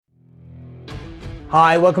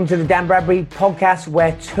Hi, welcome to the Dan Bradbury podcast,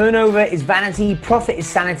 where turnover is vanity, profit is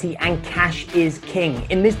sanity, and cash is king.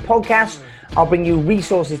 In this podcast, I'll bring you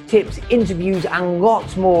resources, tips, interviews, and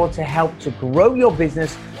lots more to help to grow your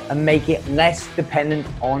business and make it less dependent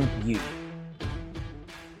on you.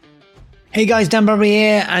 Hey guys, Dan Bradbury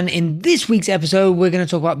here, and in this week's episode, we're going to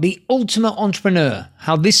talk about the ultimate entrepreneur,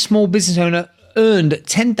 how this small business owner earned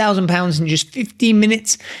 £10,000 in just 15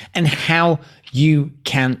 minutes, and how you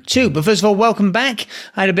can too. But first of all, welcome back.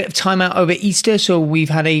 I had a bit of time out over Easter, so we've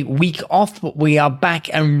had a week off, but we are back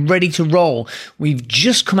and ready to roll. We've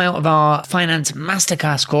just come out of our finance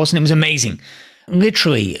masterclass course, and it was amazing.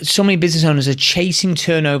 Literally, so many business owners are chasing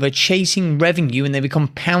turnover, chasing revenue, and they become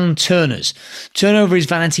pound turners. Turnover is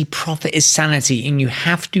vanity, profit is sanity, and you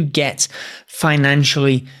have to get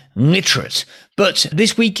financially literate. But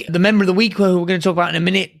this week, the member of the week, who we're going to talk about in a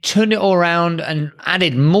minute, turned it all around and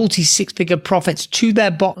added multi-six-figure profits to their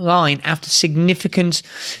bottom line after significant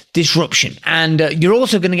disruption. And you're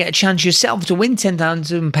also going to get a chance yourself to win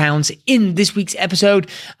 £10,000 in this week's episode.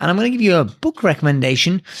 And I'm going to give you a book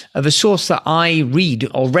recommendation of a source that I read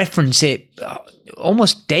or reference it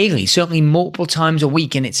almost daily, certainly multiple times a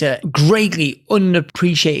week. And it's a greatly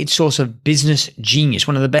unappreciated source of business genius,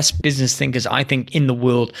 one of the best business thinkers, I think, in the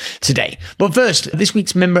world today. But first, this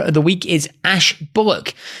week's member of the week is Ash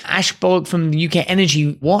Bullock. Ash Bullock from the UK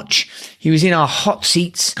Energy Watch. He was in our hot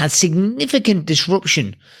seats, had significant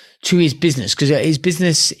disruption to his business, because his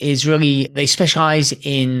business is really, they specialize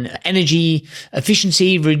in energy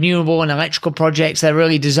efficiency, renewable and electrical projects. They're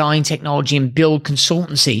really design, technology and build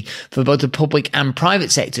consultancy for both the public and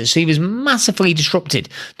private sectors. So he was massively disrupted.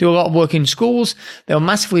 Do a lot of work in schools. They were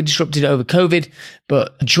massively disrupted over COVID,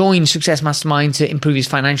 but joined Success Mastermind to improve his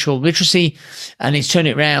financial literacy. And he's turned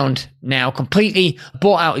it around now completely,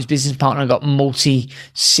 bought out his business partner and got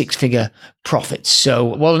multi-six-figure profits.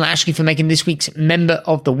 So well done, Ashley, for making this week's member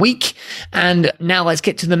of the week. And now let's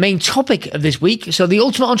get to the main topic of this week. So the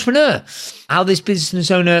ultimate entrepreneur, how this business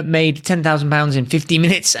owner made £10,000 in 15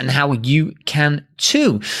 minutes and how you can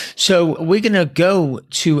too. So we're going to go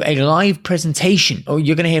to a live presentation, or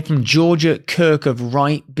you're going to hear from Georgia Kirk of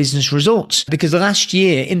Right Business Results, because last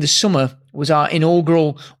year in the summer was our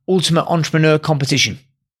inaugural Ultimate Entrepreneur competition,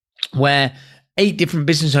 where 8 different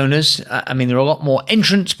business owners, there are a lot more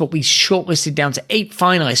entrants, but we shortlisted down to 8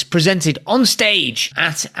 finalists, presented on stage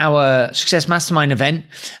at our Success Mastermind event,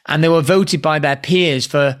 and they were voted by their peers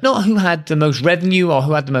for not who had the most revenue or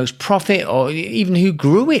who had the most profit or even who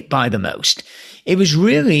grew it by the most. It was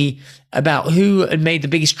really about who had made the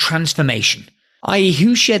biggest transformation, i.e.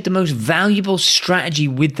 who shared the most valuable strategy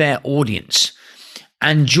with their audience.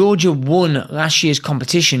 And Georgia won last year's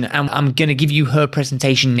competition, and I'm going to give you her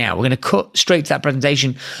presentation now. We're going to cut straight to that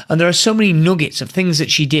presentation, and there are so many nuggets of things that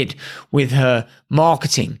she did with her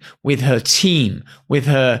marketing, with her team, with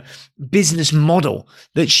her business model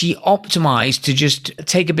that she optimized to just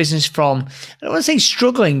take a business from, I don't want to say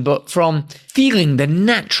struggling, but from feeling the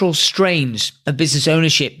natural strains of business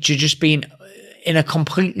ownership to just being in a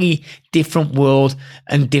completely different world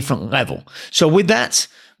and different level. So with that,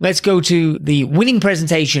 let's go to the winning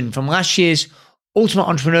presentation from last year's Ultimate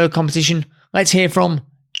Entrepreneur competition. Let's hear from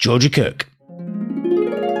Georgia Kirk.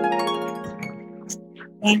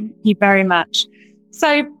 Thank you very much.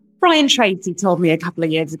 So Brian Tracy told me a couple of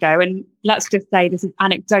years ago, and let's just say this is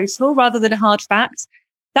anecdotal rather than a hard fact,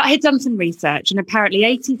 that he'd done some research, and apparently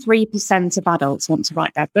 83% of adults want to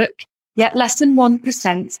write their book, yet less than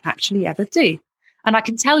 1% actually ever do. And I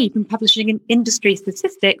can tell you from publishing in industry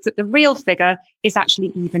statistics that the real figure is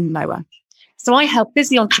actually even lower. So I help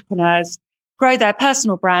busy entrepreneurs grow their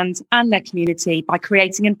personal brand and their community by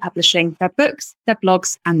creating and publishing their books, their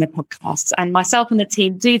blogs, and their podcasts. And myself and the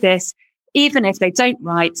team do this even if they don't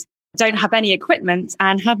write, don't have any equipment,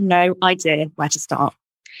 and have no idea where to start.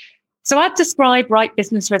 So I'd describe Right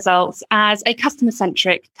Business Results as a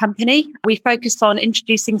customer-centric company. We focus on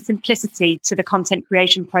introducing simplicity to the content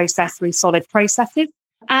creation process through solid processes.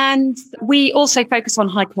 And we also focus on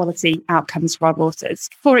high-quality outcomes for our authors.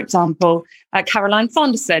 For example, Caroline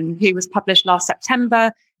Sanderson, who was published last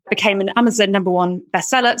September, became an Amazon #1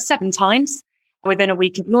 bestseller 7 times within a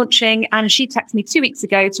week of launching. And she texted me 2 weeks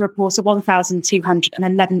ago to report a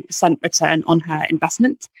 1,211% return on her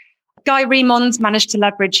investment. Guy Remond managed to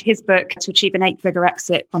leverage his book to achieve an 8-figure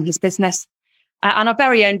exit from his business. And our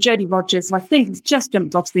very own Jodie Rogers, who I think has just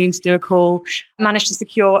jumped off Zoom to do a call, managed to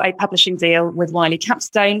secure a publishing deal with Wiley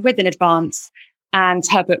Capstone within advance. And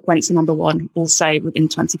her book went to #1 also within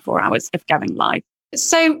 24 hours of going live.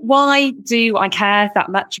 So why do I care that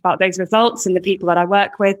much about those results and the people that I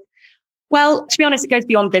work with? Well, to be honest, it goes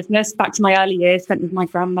beyond business. Back to my early years, spent with my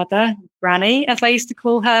grandmother, Granny, as I used to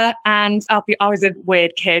call her. And I was a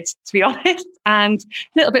weird kid, to be honest, and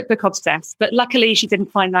a little bit book obsessed. But luckily, she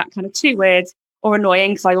didn't find that kind of too weird or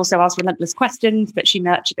annoying, because I also asked relentless questions, but she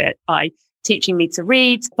nurtured it by teaching me to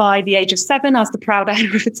read. By the age of 7, I was the proud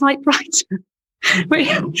owner of a typewriter.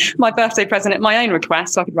 My birthday present at my own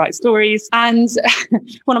request, so I could write stories. And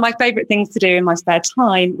one of my favorite things to do in my spare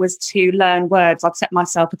time was to learn words. I'd set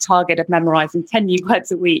myself a target of memorizing 10 new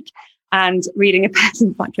words a week and reading a pet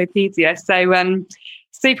encyclopedia. So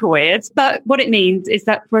super weird. But what it means is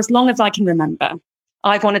that for as long as I can remember,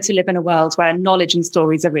 I've wanted to live in a world where knowledge and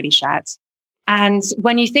stories are really shared. And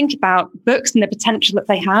when you think about books and the potential that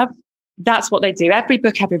they have, that's what they do. Every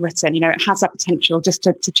book ever written, it has that potential just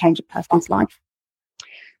to change a person's life.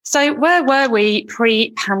 So where were we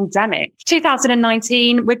pre-pandemic?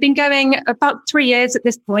 2019, we've been going about 3 years at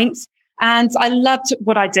this point, and I loved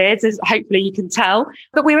what I did, as hopefully you can tell.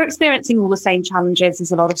 But we were experiencing all the same challenges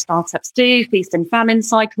as a lot of startups do, feast and famine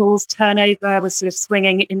cycles. Turnover was sort of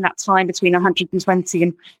swinging in that time between 120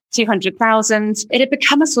 and 200,000. It had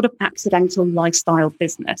become a sort of accidental lifestyle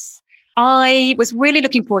business. I was really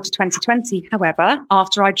looking forward to 2020, however,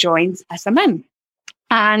 after I joined SMM.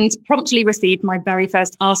 And promptly received my very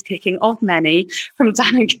first ass-kicking of many from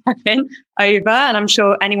Dan and Kevin over. And I'm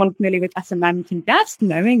sure anyone familiar with SMM can guess,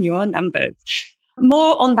 knowing your numbers.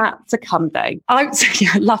 More on that to come, though.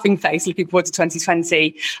 Laughing face, looking forward to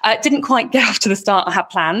 2020. Didn't quite get off to the start I had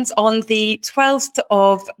planned. On the 12th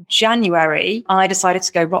of January, I decided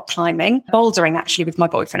to go rock climbing, bouldering actually with my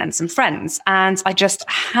boyfriend and some friends. And I just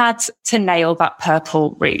had to nail that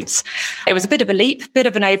purple route. It was a bit of a leap, bit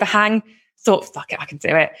of an overhang. Thought, fuck it, I can do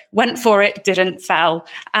it. Went for it, didn't, fell.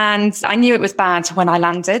 And I knew it was bad when I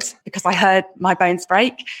landed because I heard my bones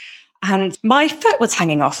break and my foot was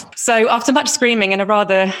hanging off. So after much screaming and a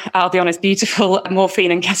rather, I'll be honest, beautiful morphine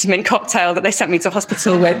and ketamine cocktail that they sent me to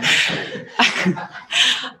hospital with, I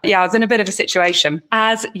was in a bit of a situation,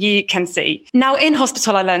 as you can see. Now, in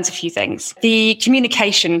hospital, I learned a few things. The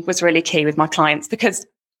communication was really key with my clients because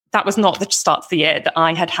that was not the start of the year that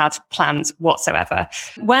I had planned whatsoever.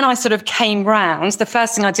 When I sort of came round, the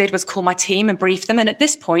first thing I did was call my team and brief them. And at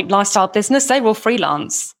this point, lifestyle business, they were all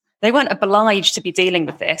freelance. They weren't obliged to be dealing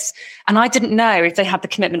with this. And I didn't know if they had the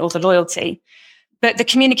commitment or the loyalty. But the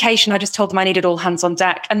communication, I just told them I needed all hands on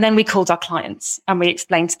deck. And then we called our clients and we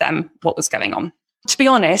explained to them what was going on. To be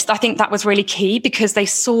honest, I think that was really key because they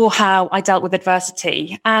saw how I dealt with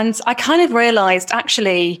adversity. And I kind of realized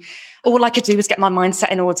actually, all I could do was get my mindset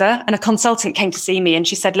in order. And a consultant came to see me and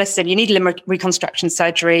she said, listen, you need limb reconstruction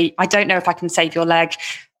surgery. I don't know if I can save your leg.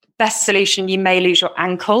 Best solution, you may lose your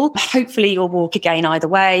ankle. Hopefully you'll walk again either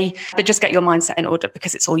way, but just get your mindset in order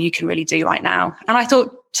because it's all you can really do right now. And I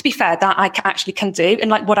thought, to be fair, that I actually can do.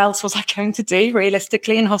 And what else was I going to do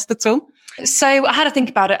realistically in hospital? So I had to think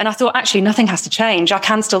about it and I thought, actually, nothing has to change. I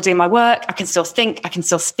can still do my work. I can still think. I can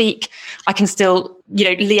still speak. I can still,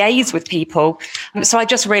 liaise with people. So I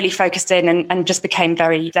just really focused in and just became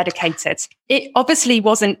very dedicated. It obviously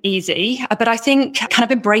wasn't easy, but I think kind of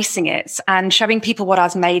embracing it and showing people what I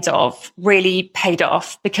was made of really paid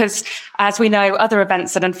off because as we know, other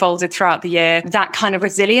events that unfolded throughout the year, that kind of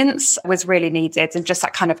resilience was really needed and just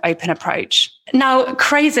that kind of open approach. Now,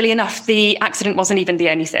 crazily enough, the accident wasn't even the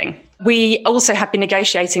only thing. We also had been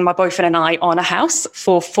negotiating, my boyfriend and I, on a house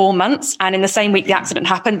for 4 months. And in the same week the accident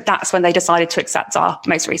happened, that's when they decided to accept our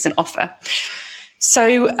most recent offer.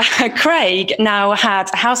 So Craig now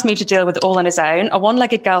had a house move to deal with all on his own, a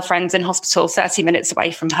one-legged girlfriend in hospital 30 minutes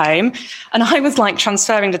away from home. And I was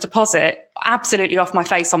transferring the deposit absolutely off my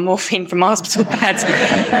face on morphine from my hospital bed,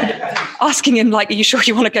 asking him, are you sure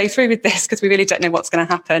you want to go through with this? Because we really don't know what's going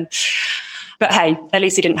to happen. But hey, at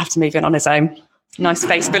least he didn't have to move in on his own. Nice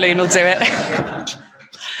face balloon will do it.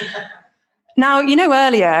 Now,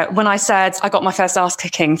 earlier when I said I got my first ass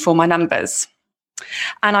kicking for my numbers,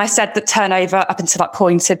 and I said that turnover up until that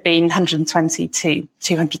point had been 120 to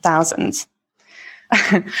 200,000.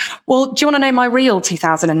 Well, do you want to know my real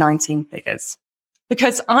 2019 figures?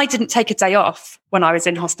 Because I didn't take a day off when I was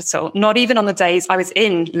in hospital, not even on the days I was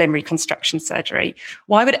in limb reconstruction surgery.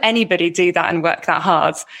 Why would anybody do that and work that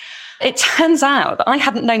hard? It turns out that I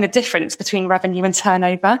hadn't known the difference between revenue and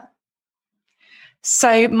turnover.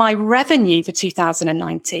 So my revenue for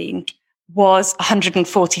 2019 was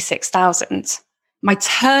 146,000. My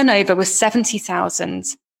turnover was 70,000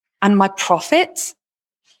 and my profit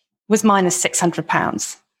was minus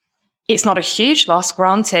 £600. It's not a huge loss,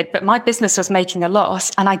 granted, but my business was making a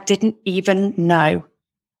loss and I didn't even know.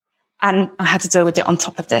 And I had to deal with it on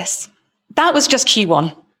top of this. That was just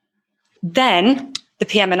Q1. Then the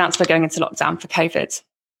PM announced we're going into lockdown for COVID.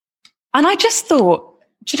 And I just thought,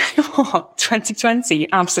 do you know what?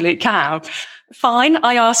 2020, absolute cow. Fine,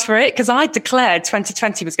 I asked for it because I declared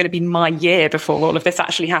 2020 was going to be my year before all of this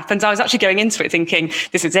actually happened. I was actually going into it thinking,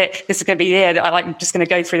 this is it. This is going to be the year that I'm just going to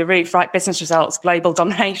go through the roof, right? Business results, global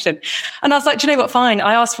domination. And I was like, do you know what? Fine.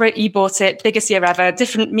 I asked for it. You bought it. Biggest year ever.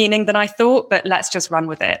 Different meaning than I thought, but let's just run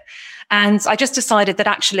with it. And I just decided that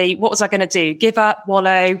actually, what was I going to do? Give up,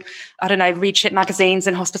 wallow, I don't know, read shit magazines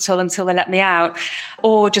in hospital until they let me out,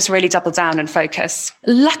 or just really double down and focus.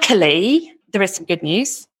 Luckily, there is some good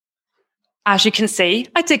news. As you can see,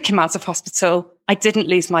 I did come out of hospital. I didn't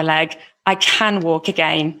lose my leg. I can walk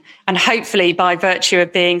again. And hopefully by virtue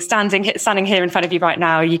of being standing here in front of you right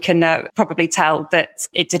now, you can probably tell that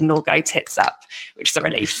it didn't all go tits up, which is a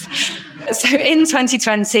relief. So in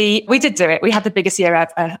 2020, we did do it. We had the biggest year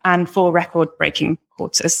ever and 4 record-breaking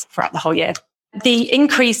quarters throughout the whole year. The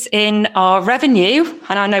increase in our revenue,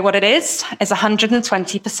 and I know what it is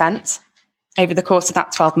 120% over the course of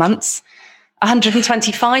that 12 months.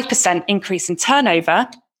 125% increase in turnover.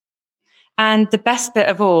 And the best bit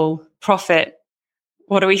of all, profit.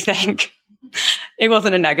 What do we think? It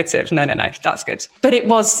wasn't a negative. No, that's good. But it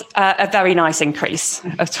was a very nice increase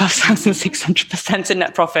of 12,600% in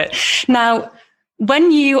net profit. Now,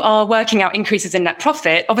 when you are working out increases in net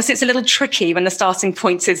profit, obviously it's a little tricky when the starting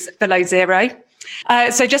point is below zero.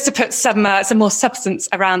 So just to put some more substance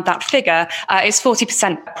around that figure, it's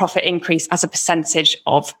 40% profit increase as a percentage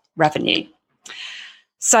of revenue.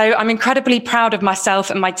 So I'm incredibly proud of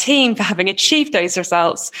myself and my team for having achieved those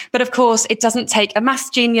results. But of course, it doesn't take a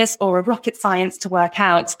maths genius or a rocket science to work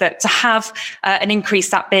out that to have an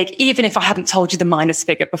increase that big, even if I hadn't told you the minus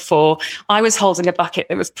figure before, I was holding a bucket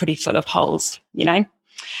that was pretty full of holes, you know?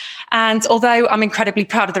 And although I'm incredibly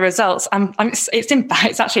proud of the results,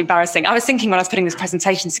 it's actually embarrassing. I was thinking when I was putting this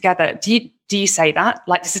presentation together, do you say that?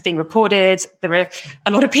 Like, this is being recorded. There are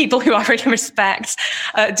a lot of people who I really respect.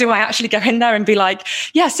 Do I actually go in there and be like,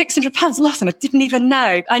 yeah, £600 loss and I didn't even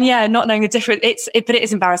know? And yeah, not knowing the difference. But it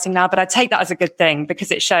is embarrassing now, but I take that as a good thing because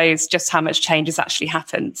it shows just how much change has actually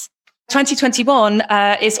happened. 2021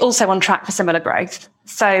 is also on track for similar growth.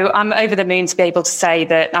 So I'm over the moon to be able to say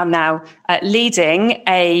that I'm now leading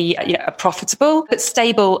a profitable but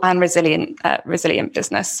stable and resilient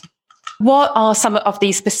business. What are some of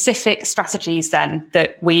these specific strategies then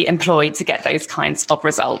that we employ to get those kinds of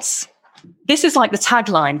results? This is like the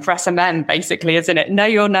tagline for SMM, basically, isn't it? Know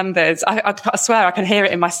your numbers. I swear I can hear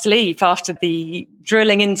it in my sleep after the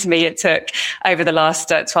drilling into me it took over the last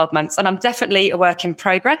 12 months. And I'm definitely a work in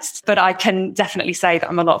progress, but I can definitely say that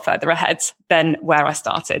I'm a lot further ahead than where I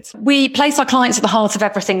started. We place our clients at the heart of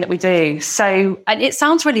everything that we do. So, and it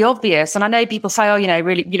sounds really obvious. And I know people say,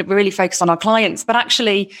 really focus on our clients, but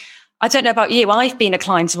actually, I don't know about you. I've been a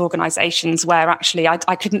client of organizations where actually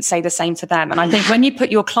I couldn't say the same to them. And I think when you put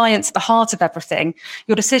your clients at the heart of everything,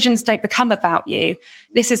 your decisions don't become about you.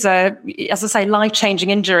 This is as I say, life-changing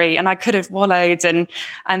injury. And I could have wallowed and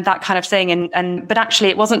that kind of thing. But actually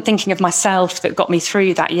it wasn't thinking of myself that got me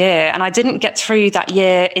through that year. And I didn't get through that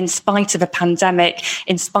year in spite of a pandemic,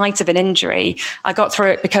 in spite of an injury. I got through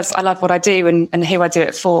it because I love what I do and who I do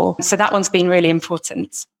it for. So that one's been really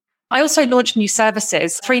important. I also launched 3 new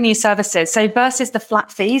services. So versus the flat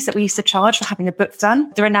fees that we used to charge for having a book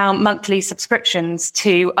done, there are now monthly subscriptions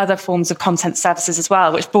to other forms of content services as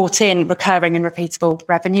well, which brought in recurring and repeatable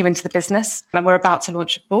revenue into the business. And we're about to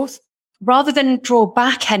launch a 4th. Rather than draw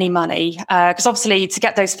back any money, because obviously to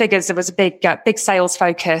get those figures, there was a big sales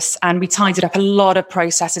focus and we tidied up a lot of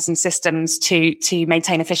processes and systems to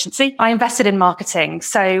maintain efficiency. I invested in marketing.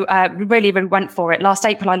 So really went for it. Last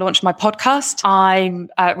April, I launched my podcast. I'm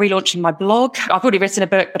relaunching my blog. I've already written a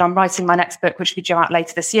book, but I'm writing my next book, which will be due out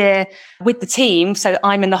later this year with the team. So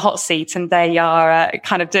I'm in the hot seat and they are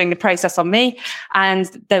kind of doing the process on me. And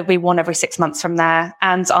there'll be one every 6 months from there.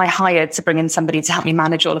 And I hired to bring in somebody to help me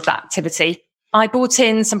manage all of that activity. I brought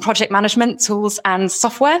in some project management tools and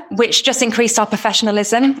software, which just increased our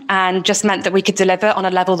professionalism and just meant that we could deliver on a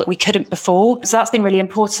level that we couldn't before. So that's been really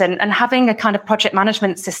important. And having a kind of project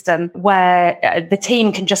management system where the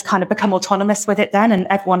team can just kind of become autonomous with it then, and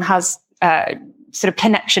everyone has sort of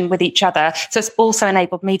connection with each other. So it's also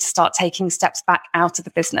enabled me to start taking steps back out of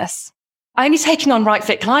the business. I only taking on right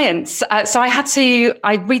fit clients. So I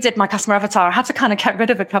redid my customer avatar. I had to kind of get rid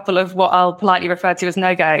of a couple of what I'll politely refer to as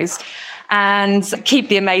no-goes and keep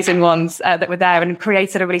the amazing ones that were there, and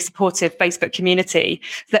created a really supportive Facebook community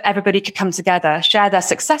so that everybody could come together, share their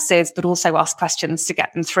successes, but also ask questions to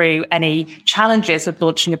get them through any challenges of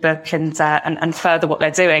launching a book and further what they're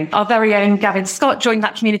doing. Our very own Gavin Scott joined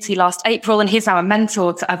that community last April, and he's now a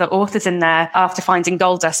mentor to other authors in there after finding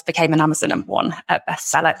Gold Dust became an Amazon #1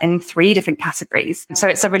 bestseller in 3 different categories. So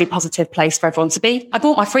it's a really positive place for everyone to be. I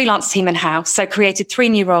brought my freelance team in-house, so created 3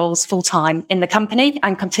 new roles full-time in the company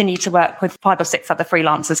and continue to work with 5 or 6 other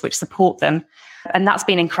freelancers which support them. And that's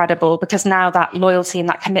been incredible because now that loyalty and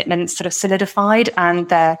that commitment sort of solidified, and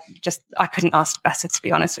they're just, I couldn't ask better, to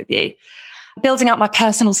be honest with you. Building out my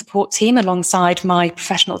personal support team alongside my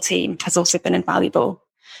professional team has also been invaluable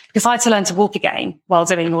because I had to learn to walk again while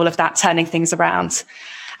doing all of that, turning things around.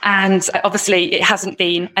 And obviously it hasn't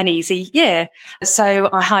been an easy year. So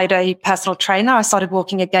I hired a personal trainer. I started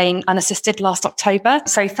walking again unassisted last October.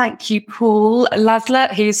 So thank you, Paul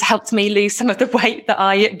Lasler, who's helped me lose some of the weight that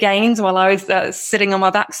I gained while I was sitting on my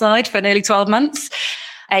backside for nearly 12 months.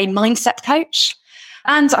 A mindset coach.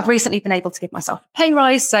 And I've recently been able to give myself a pay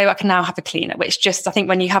rise, so I can now have a cleaner, which just, I think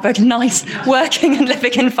when you have a nice working and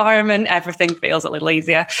living environment, everything feels a little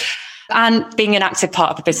easier. And being an active part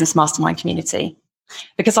of the business mastermind community.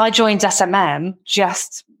 Because I joined SMM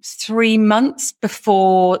just 3 months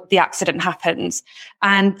before the accident happened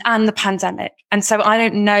and the pandemic. And so I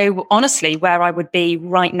don't know, honestly, where I would be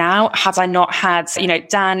right now had I not had,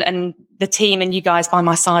 Dan and the team and you guys by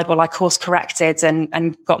my side while I course corrected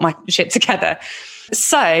and got my shit together.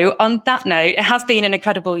 So on that note, it has been an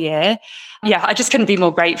incredible year. Yeah, I just couldn't be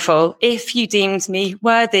more grateful. If you deemed me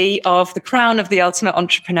worthy of the crown of the ultimate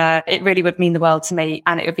entrepreneur, it really would mean the world to me.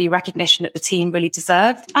 And it would be recognition that the team really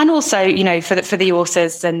deserved. And also, for the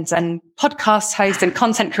authors and podcast hosts and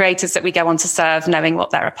content creators that we go on to serve, knowing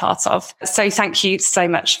what they're a part of. So thank you so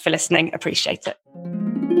much for listening. Appreciate it.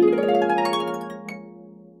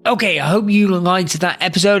 Okay, I hope you liked that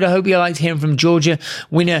episode. I hope you liked hearing from Georgia,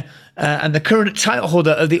 winner and the current title holder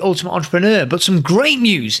of the Ultimate Entrepreneur. But some great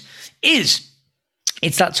news is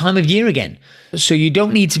it's that time of year again. So you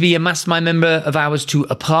don't need to be a mastermind member of ours to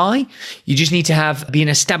apply. You just need to be an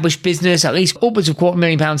established business, at least upwards of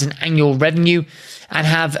 £250,000 in annual revenue, and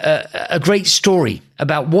have a great story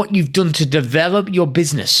about what you've done to develop your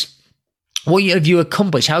business. What have you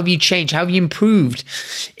accomplished? How have you changed? How have you improved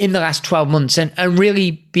in the last 12 months? And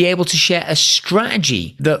really be able to share a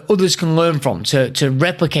strategy that others can learn from to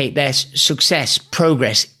replicate their success,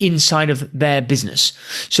 progress inside of their business.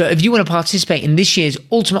 So if you want to participate in this year's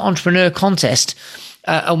Ultimate Entrepreneur Contest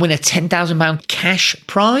and win a £10,000 cash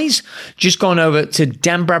prize, just go on over to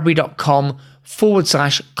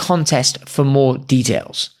danbradbury.com/contest for more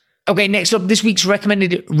details. Okay, next up, this week's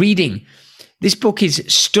recommended reading. This book is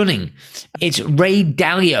stunning. It's Ray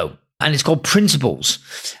Dalio, and it's called Principles.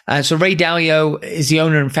 So Ray Dalio is the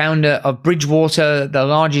owner and founder of Bridgewater, the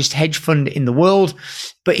largest hedge fund in the world.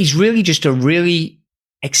 But he's really just a really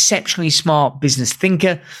exceptionally smart business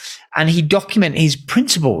thinker. And he documents his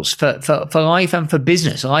principles for life and for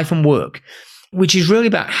business, life and work, which is really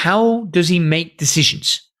about how does he make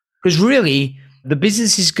decisions? Because really, the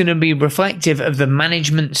business is going to be reflective of the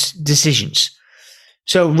management's decisions.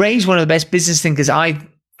 So Ray's one of the best business thinkers, I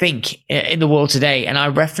think, in the world today. And I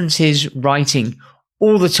reference his writing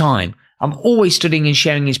all the time. I'm always studying and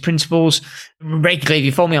sharing his principles regularly. If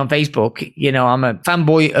you follow me on Facebook, I'm a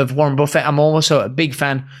fanboy of Warren Buffett. I'm also a big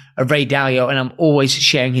fan of Ray Dalio, and I'm always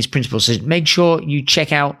sharing his principles. So make sure you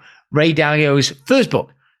check out Ray Dalio's first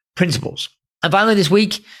book, Principles. And finally this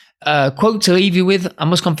week, a quote to leave you with. I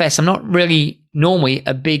must confess, I'm not really normally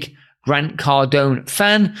a big Grant Cardone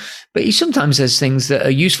fan, but he sometimes says things that are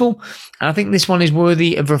useful. And I think this one is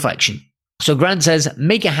worthy of reflection. So Grant says,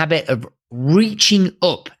 make a habit of reaching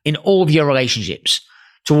up in all of your relationships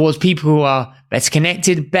towards people who are better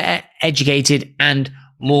connected, better educated, and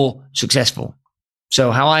more successful. So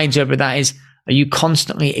how I interpret that is, are you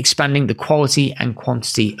constantly expanding the quality and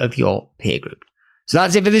quantity of your peer group? So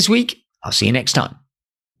that's it for this week. I'll see you next time.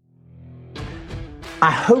 I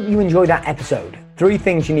hope you enjoyed that episode. 3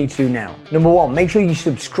 things you need to do now. Number 1, make sure you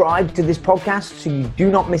subscribe to this podcast so you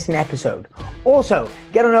do not miss an episode. Also,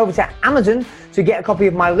 get on over to Amazon to get a copy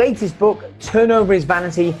of my latest book, Turnover is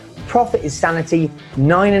Vanity, Profit is Sanity,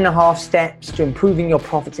 9.5 Steps to Improving Your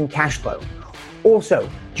Profits and Cash Flow. Also,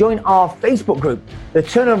 join our Facebook group, the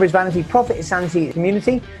Turnover is Vanity, Profit is Sanity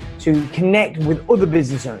community, to connect with other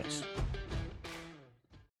business owners.